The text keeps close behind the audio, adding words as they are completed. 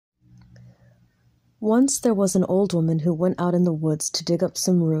Once there was an old woman who went out in the woods to dig up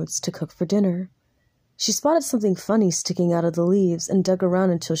some roots to cook for dinner. She spotted something funny sticking out of the leaves and dug around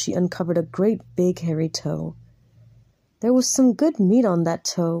until she uncovered a great big hairy toe. There was some good meat on that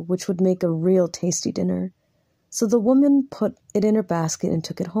toe, which would make a real tasty dinner, so the woman put it in her basket and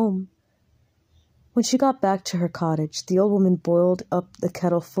took it home. When she got back to her cottage, the old woman boiled up the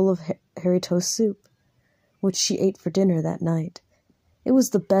kettle full of hairy toe soup, which she ate for dinner that night. It was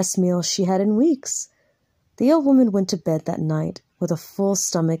the best meal she had in weeks. The old woman went to bed that night with a full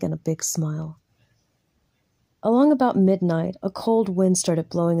stomach and a big smile. Along about midnight, a cold wind started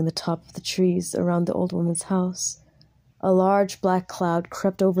blowing in the top of the trees around the old woman's house. A large black cloud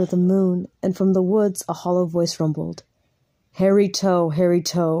crept over the moon, and from the woods a hollow voice rumbled, hairy toe,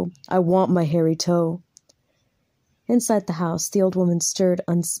 I want my hairy toe." Inside the house, the old woman stirred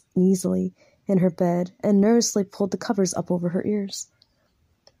uneasily in her bed and nervously pulled the covers up over her ears.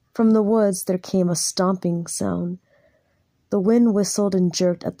 From the woods there came a stomping sound. The wind whistled and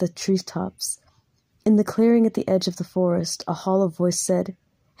jerked at the treetops. In the clearing at the edge of the forest, a hollow voice said,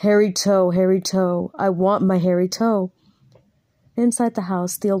 hairy toe, I want my hairy toe." Inside the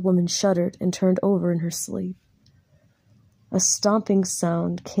house, the old woman shuddered and turned over in her sleep. A stomping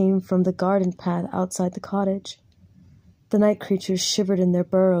sound came from the garden path outside the cottage. The night creatures shivered in their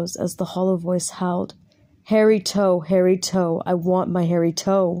burrows as the hollow voice howled, hairy toe, I want my hairy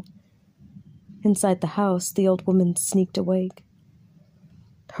toe." Inside the house, the old woman sneaked awake.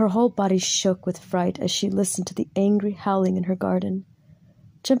 Her whole body shook with fright as she listened to the angry howling in her garden.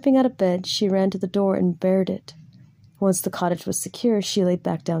 Jumping out of bed, she ran to the door and barred it. Once the cottage was secure, she lay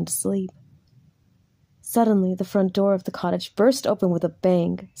back down to sleep. Suddenly, the front door of the cottage burst open with a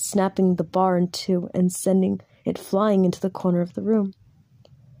bang, snapping the bar in two and sending it flying into the corner of the room.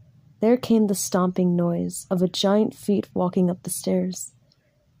 There came the stomping noise of a giant feet walking up the stairs.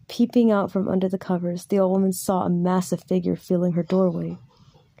 Peeping out from under the covers, the old woman saw a massive figure filling her doorway.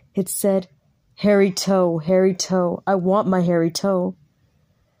 It said, hairy toe, I want my hairy toe."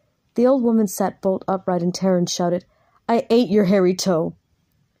 The old woman sat bolt upright in terror and shouted, "I ate your hairy toe."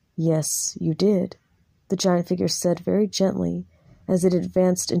 "Yes, you did," the giant figure said very gently as it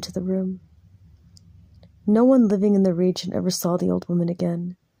advanced into the room. No one living in the region ever saw the old woman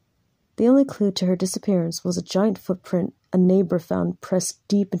again. The only clue to her disappearance was a giant footprint a neighbor found pressed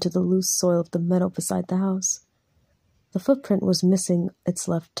deep into the loose soil of the meadow beside the house. The footprint was missing its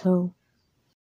left toe.